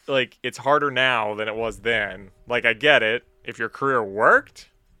 like it's harder now than it was then. Like I get it. If your career worked,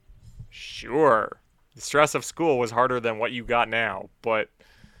 sure. The stress of school was harder than what you got now, but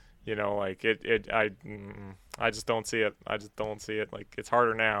like I just don't see it. I just don't see it. Like it's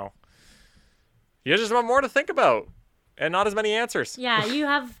harder now. You just want more to think about and not as many answers. Yeah, you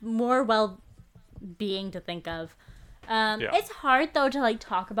have more well-being to think of. It's hard though to like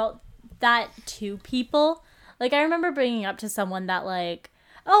talk about that to people. Like I remember bringing up to someone that like,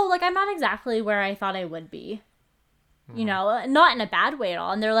 oh, like I'm not exactly where I thought I would be. Not in a bad way at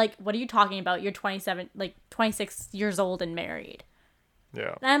all. And they're like, what are you talking about? You're 26 years old and married.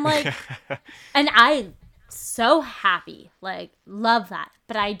 Yeah. And I'm like, and I'm so happy, like, love that.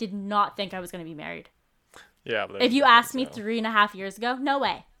 But I did not think I was going to be married. Yeah. If you asked me 3.5 years ago, no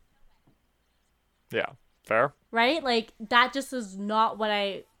way. Yeah. Fair. Right? Like, that just is not what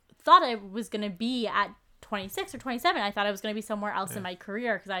I thought I was going to be at 26 or 27. I thought I was going to be somewhere else in my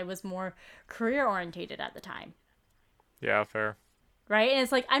career because I was more career orientated at the time. Yeah, fair. Right? And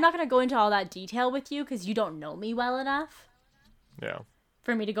it's like, I'm not going to go into all that detail with you because you don't know me well enough. Yeah.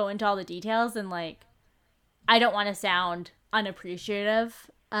 For me to go into all the details, and like I don't want to sound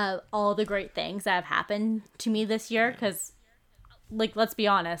unappreciative of all the great things that have happened to me this year because like let's be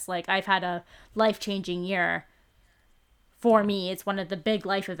honest, like I've had a life-changing year. For me, it's one of the big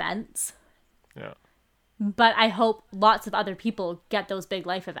life events. Yeah. But I hope lots of other people get those big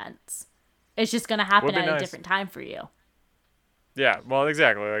life events. It's just going to happen at a different time for you. Yeah, well,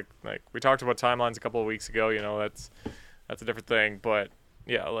 exactly. Like we talked about timelines a couple of weeks ago, that's a different thing, but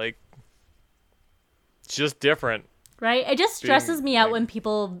yeah, like it's just different. Right? It just stresses me out when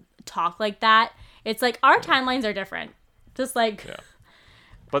people talk like that. It's like our timelines are different. Just like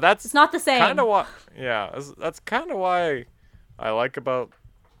But that's it's not the same. Kind of why that's kind of why I like about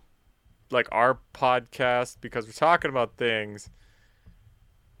like our podcast, because we're talking about things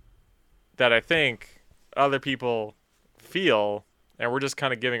that I think other people feel, and we're just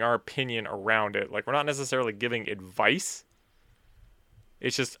kind of giving our opinion around it. Like we're not necessarily giving advice.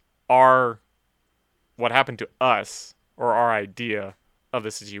 It's just what happened to us or our idea of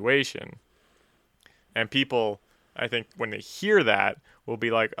the situation. And people, I think when they hear that, will be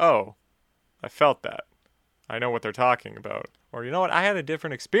like, oh, I felt that. I know what they're talking about. Or, you know what, I had a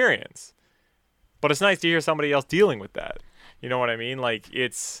different experience. But it's nice to hear somebody else dealing with that. You know what I mean? Like,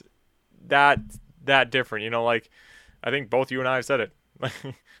 it's that different. Like, I think both you and I have said it.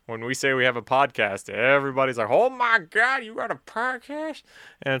 When we say we have a podcast, everybody's like, oh my God, you got a podcast?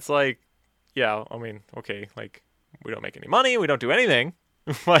 And it's like, yeah, I mean, okay, like, we don't make any money, we don't do anything.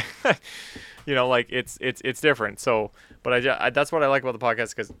 Like, like, it's different. So, but I that's what I like about the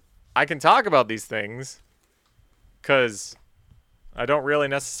podcast, because I can talk about these things, because I don't really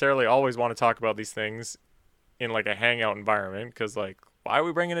necessarily always want to talk about these things in, like, a hangout environment, because, like, why are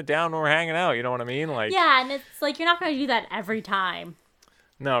we bringing it down when we're hanging out? You know what I mean? Like, yeah, and it's like you're not going to do that every time.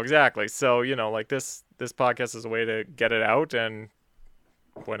 No, exactly. So, like this podcast is a way to get it out, and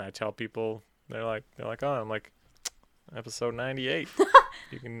when I tell people, they're like, oh, I'm like, episode 98.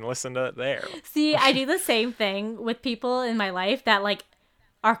 You can listen to it there. See, I do the same thing with people in my life that like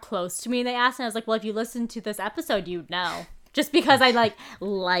are close to me. They ask, and I was like, well, if you listen to this episode, you'd know. Just because I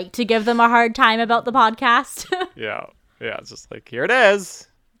like to give them a hard time about the podcast. Yeah, it's just like, here it is.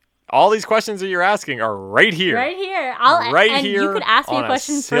 All these questions that you're asking are right here. Right here. And you could ask me a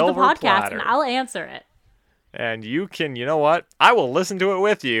question for the podcast, platter. And I'll answer it. And you can, you know what? I will listen to it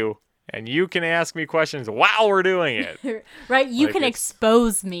with you, and you can ask me questions while we're doing it. Right? You can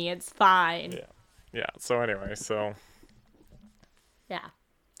expose me. It's fine. Yeah. So anyway, yeah.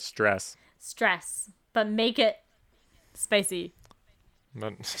 Stress. But make it spicy.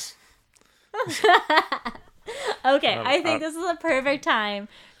 Okay, I think this is a perfect time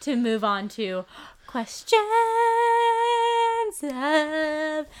to move on to questions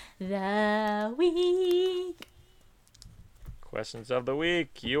of the week. Questions of the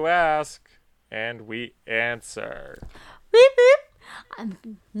week. You ask, and we answer. Boop, boop.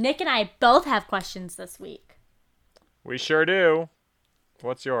 Nick and I both have questions this week. We sure do.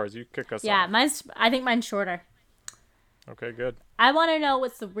 What's yours? You kick us off. Yeah, I think mine's shorter. Okay, good. I want to know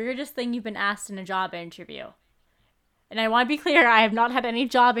what's the weirdest thing you've been asked in a job interview. And I want to be clear, I have not had any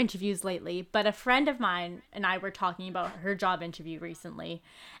job interviews lately, but a friend of mine and I were talking about her job interview recently.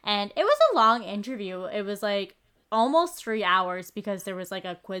 And it was a long interview. It was like almost 3 hours because there was like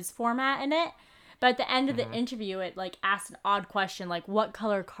a quiz format in it. But at the end of the interview, it like asked an odd question, like, what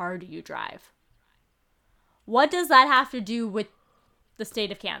color car do you drive? What does that have to do with the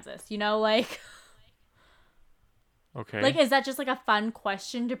state of Kansas? Like... Okay. Like, is that just like a fun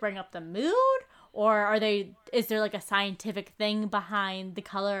question to bring up the mood? Or is there like a scientific thing behind the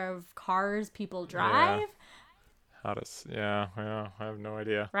color of cars people drive? Yeah, I have no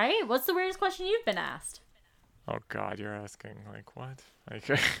idea. Right? What's the weirdest question you've been asked? Oh God, you're asking like what?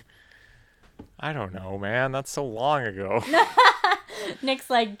 Like, I don't know, man. That's so long ago. Nick's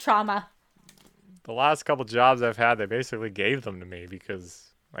like trauma. The last couple jobs I've had, they basically gave them to me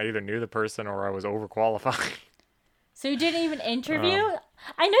because I either knew the person or I was overqualified. So you didn't even interview?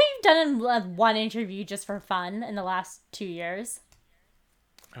 I know you've done one interview just for fun in the last 2 years.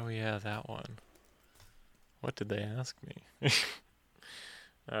 Oh yeah, that one. What did they ask me?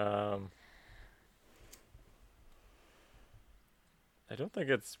 I don't think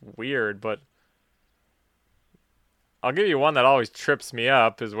it's weird, but I'll give you one that always trips me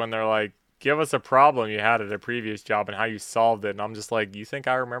up is when they're like, give us a problem you had at a previous job and how you solved it. And I'm just like, you think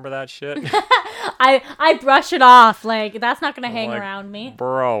I remember that shit? I brush it off. Like, that's not going to hang like, around me.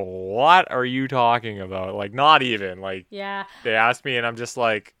 Bro, what are you talking about? Like, not even. Like, Yeah. they asked me and I'm just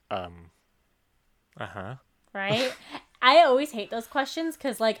like, uh-huh. Right? I always hate those questions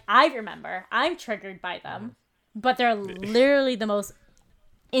because, like, I remember I'm triggered by them, but they're literally the most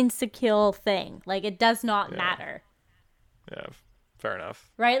insecure thing. Like, it does not matter. Yeah, fair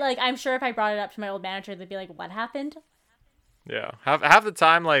enough. Right? Like, I'm sure if I brought it up to my old manager, they'd be like, what happened? Yeah. Half the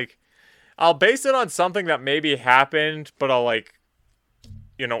time, like, I'll base it on something that maybe happened, but I'll, like,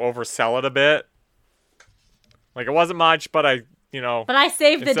 oversell it a bit. Like, it wasn't much, but I, But I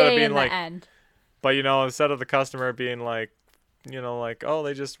saved the day in like, the end. But, instead of the customer being like, like, oh,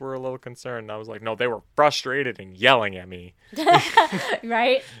 they just were a little concerned. I was like, no, they were frustrated and yelling at me.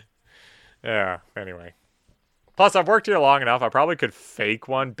 Right? Yeah, anyway. Plus, I've worked here long enough. I probably could fake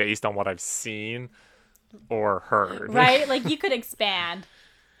one based on what I've seen or heard. Right? Like, you could expand.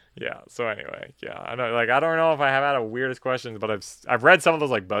 Yeah, so anyway, yeah. I don't know if I have had a weirdest questions, but I've read some of those,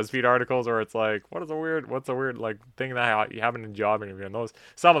 like, BuzzFeed articles where it's like, what's a weird, like, thing that you happen in a job interview? And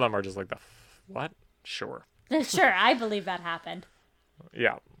some of them are just like, what? Sure. Sure, I believe that happened.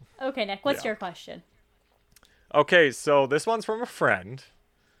 Yeah. Okay, Nick, what's your question? Okay, so this one's from a friend,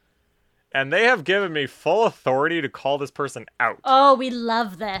 and they have given me full authority to call this person out. Oh, we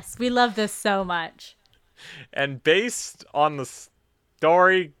love this. We love this so much. And based on the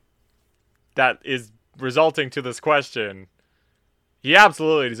story that is resulting to this question, he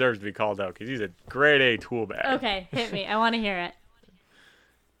absolutely deserves to be called out because he's a grade A tool bag. Okay, hit me. I want to hear it.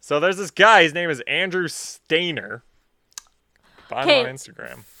 So there's this guy, his name is Andrew Stainer. Find him on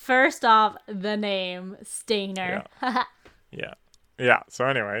Instagram. First off, the name Stainer. Yeah. So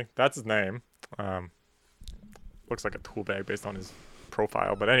anyway, that's his name. Looks like a tool bag based on his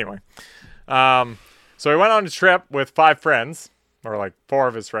profile, but anyway. So he went on a trip with 5 friends, or like 4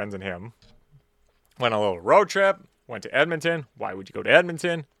 of his friends and him. Went on a little road trip. Went to Edmonton. Why would you go to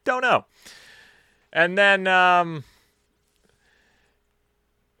Edmonton? Don't know. And then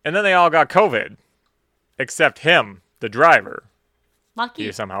they all got COVID, except him, the driver. Lucky.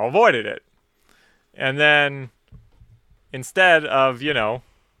 He somehow avoided it. And then, instead of,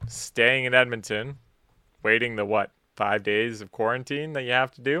 staying in Edmonton, waiting the 5 days of quarantine that you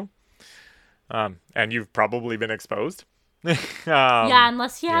have to do, and you've probably been exposed. Yeah,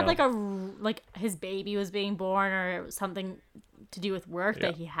 unless he had like his baby was being born or something to do with work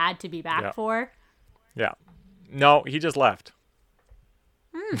that he had to be back for. Yeah. No, he just left.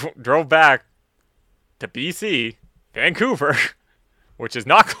 Drove back to BC, Vancouver, which is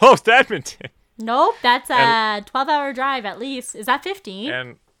not close to Edmonton. Nope, that's a 12-hour drive at least. Is that 15?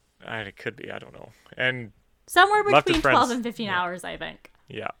 And it could be, I don't know. And somewhere between 12 and 15 hours, I think.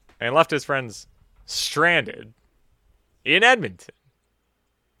 Yeah. And left his friends stranded in Edmonton.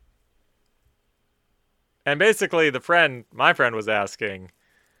 And basically my friend was asking,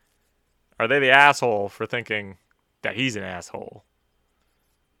 are they the asshole for thinking that he's an asshole?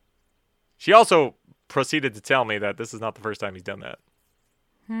 She also proceeded to tell me that this is not the first time he's done that.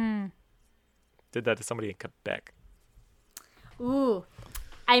 Did that to somebody in Quebec. Ooh.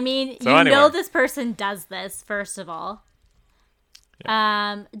 I mean, so anyway. Know this person does this, first of all.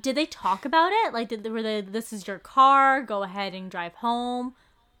 Yeah. Did they talk about it? Like, this is your car, go ahead and drive home?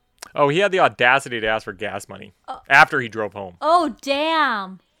 Oh, he had the audacity to ask for gas money after he drove home. Oh,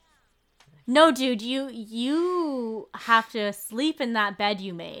 damn. No, dude, you have to sleep in that bed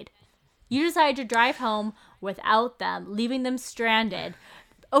you made. You decided to drive home without them, leaving them stranded.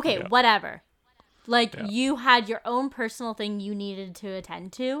 Okay, whatever. Like, you had your own personal thing you needed to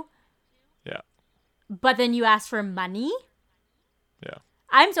attend to. Yeah. But then you asked for money? Yeah.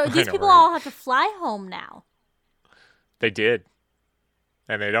 I'm sorry, these people all have to fly home now. They did.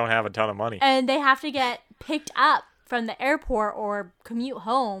 And they don't have a ton of money. And they have to get picked up from the airport or commute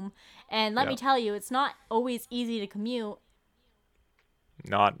home. And let me tell you, it's not always easy to commute.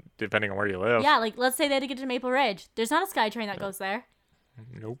 Not depending on where you live. Yeah, like let's say they had to get to Maple Ridge. There's not a SkyTrain that goes there.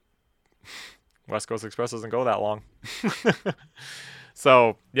 Nope. West Coast Express doesn't go that long.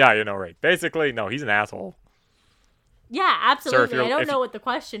 So, yeah, right. Basically, no, he's an asshole. Yeah, absolutely. Sir, I don't know what the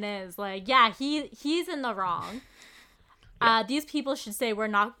question is. Like, yeah, he's in the wrong. Yeah. These people should say we're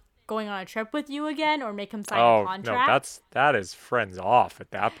not going on a trip with you again or make him sign a contract. No, that is friends off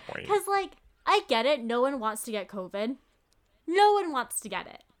at that point. Because, like, I get it. No one wants to get COVID. No one wants to get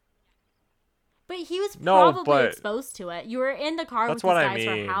it. But he was probably exposed to it. You were in the car with these guys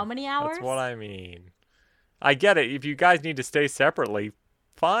for how many hours? That's what I mean. I get it. If you guys need to stay separately,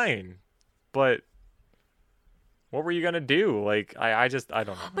 fine. But what were you going to do? Like, I don't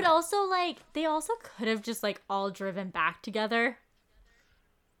know. But also, like, they also could have just, like, all driven back together.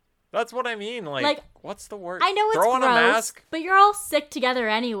 That's what I mean. Like what's the word? I know it's Throw on gross, a mask. but you're all sick together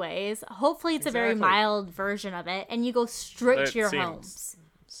anyways. Hopefully it's a very mild version of it, and you go straight to your homes.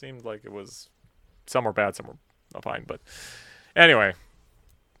 Seemed like it was some were bad, some were fine. But anyway,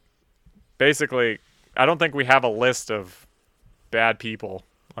 basically, I don't think we have a list of bad people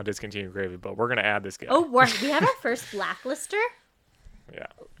on Discontinued Gravy, but we're going to add this guy. Oh, we have our first blacklister? Yeah.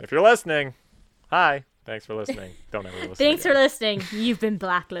 If you're listening, hi. Thanks for listening. Don't ever listen. Thanks for listening. You've been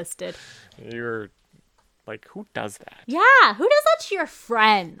blacklisted. You're like, who does that? Yeah, who does that to your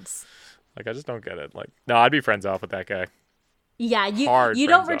friends? Like, I just don't get it. Like, no, I'd be friends off with that guy. Yeah, you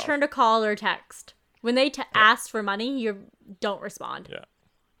don't return a call or text. When they ask for money, you don't respond. Yeah.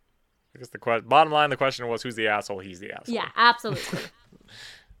 Because bottom line, the question was, who's the asshole? He's the asshole. Yeah, absolutely.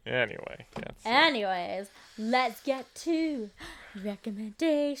 Anyway. Anyways, let's get to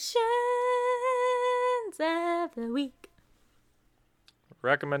recommendations of the week.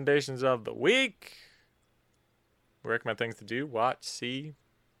 Recommendations of the week. We recommend things to do, watch, see,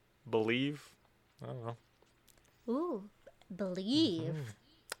 believe. I don't know. Ooh, believe.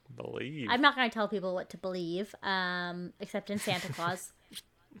 Believe. I'm not going to tell people what to believe, except in Santa Claus.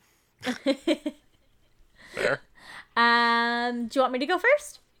 Fair. Do you want me to go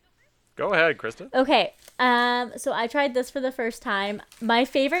first? Go ahead, Krista. Okay. So I tried this for the first time. My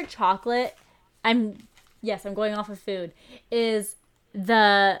favorite chocolate, I'm going off of food, is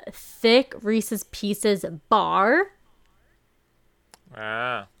the thick Reese's Pieces bar.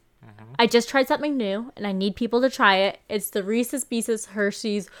 I just tried something new, and I need people to try it. It's the Reese's Pieces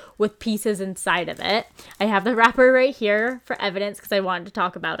Hershey's with pieces inside of it. I have the wrapper right here for evidence because I wanted to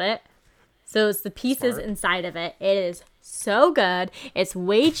talk about it. So it's the pieces inside of it. It is so good. It's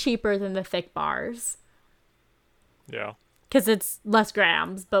way cheaper than the thick bars. Yeah. Because it's less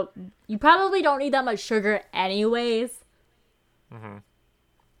grams, but you probably don't need that much sugar anyways. Mm-hmm.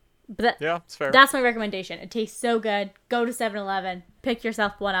 But yeah, it's fair. That's my recommendation. It tastes so good. Go to 7-Eleven. Pick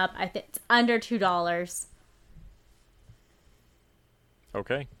yourself one up. I think it's under $2.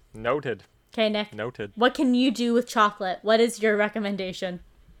 Okay. Noted. Okay, Nick. Noted. What can you do with chocolate? What is your recommendation?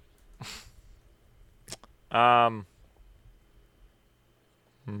 Don't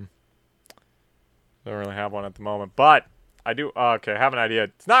really have one at the moment, but I do. Okay, I have an idea.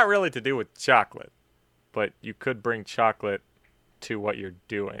 It's not really to do with chocolate, but you could bring chocolate to what you're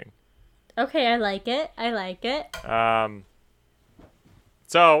doing. Okay, I like it.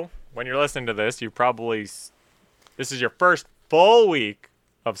 So when you're listening to this, this is your first full week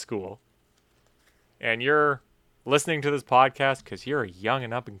of school, and you're listening to this podcast because you're a young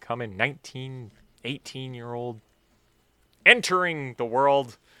and up and coming 18-year-old entering the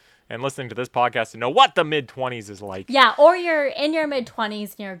world and listening to this podcast to know what the mid-20s is like. Yeah, or you're in your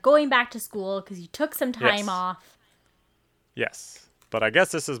mid-20s and you're going back to school because you took some time off. Yes, but I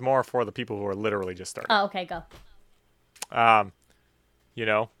guess this is more for the people who are literally just starting. Oh, okay, go.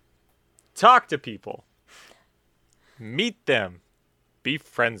 Talk to people. Meet them. Be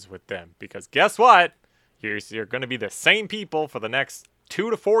friends with them. Because guess what? You're going to be the same people for the next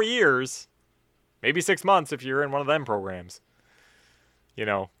 2 to 4 years. Maybe 6 months if you're in one of them programs.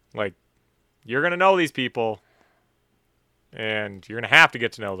 You're going to know these people. And you're going to have to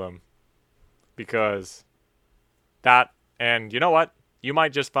get to know them. Because and you know what? You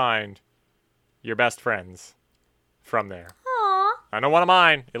might just find your best friends from there. Aww. I know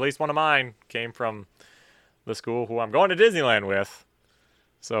at least one of mine, came from the school who I'm going to Disneyland with.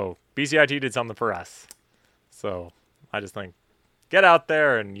 So BCIT did something for us. So I just think, get out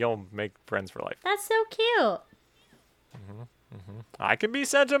there and you'll make friends for life. That's so cute. I can be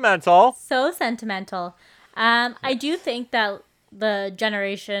sentimental. So sentimental. I do think that the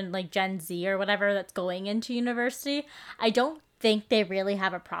generation, like Gen Z or whatever, that's going into university, I don't think they really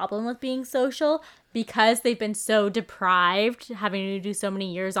have a problem with being social. because they've been so deprived, having to do so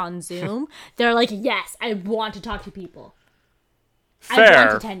many years on Zoom, they're like, yes, I want to talk to people. Fair. I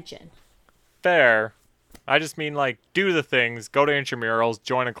want attention. Fair. I just mean, like, do the things. Go to intramurals.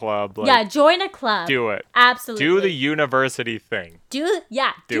 Join a club. Like, Yeah, join a club. do it. Absolutely. Do the university thing. Do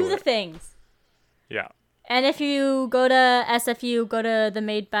the it. things. Yeah. And if you go to SFU, go to the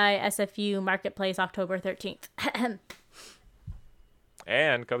Made by SFU Marketplace October 13th.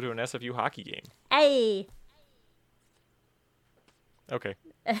 And come to an SFU hockey game. Hey. Okay.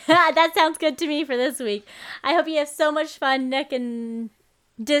 That sounds good to me for this week. I hope you have so much fun, Nick, in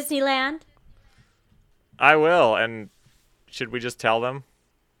Disneyland. I will. And should we just tell them?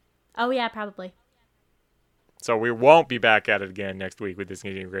 Oh, yeah, probably. So we won't be back at it again next week with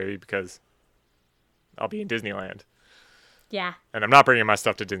Disney Gravy because I'll be in Disneyland. Yeah. And I'm not bringing my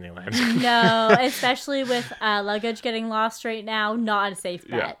stuff to Disneyland. No, especially with luggage getting lost right now. Not a safe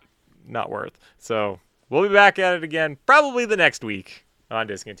bet. Yeah, not worth. So we'll be back at it again probably the next week on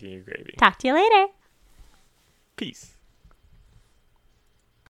Discontinued Gravy. Talk to you later. Peace.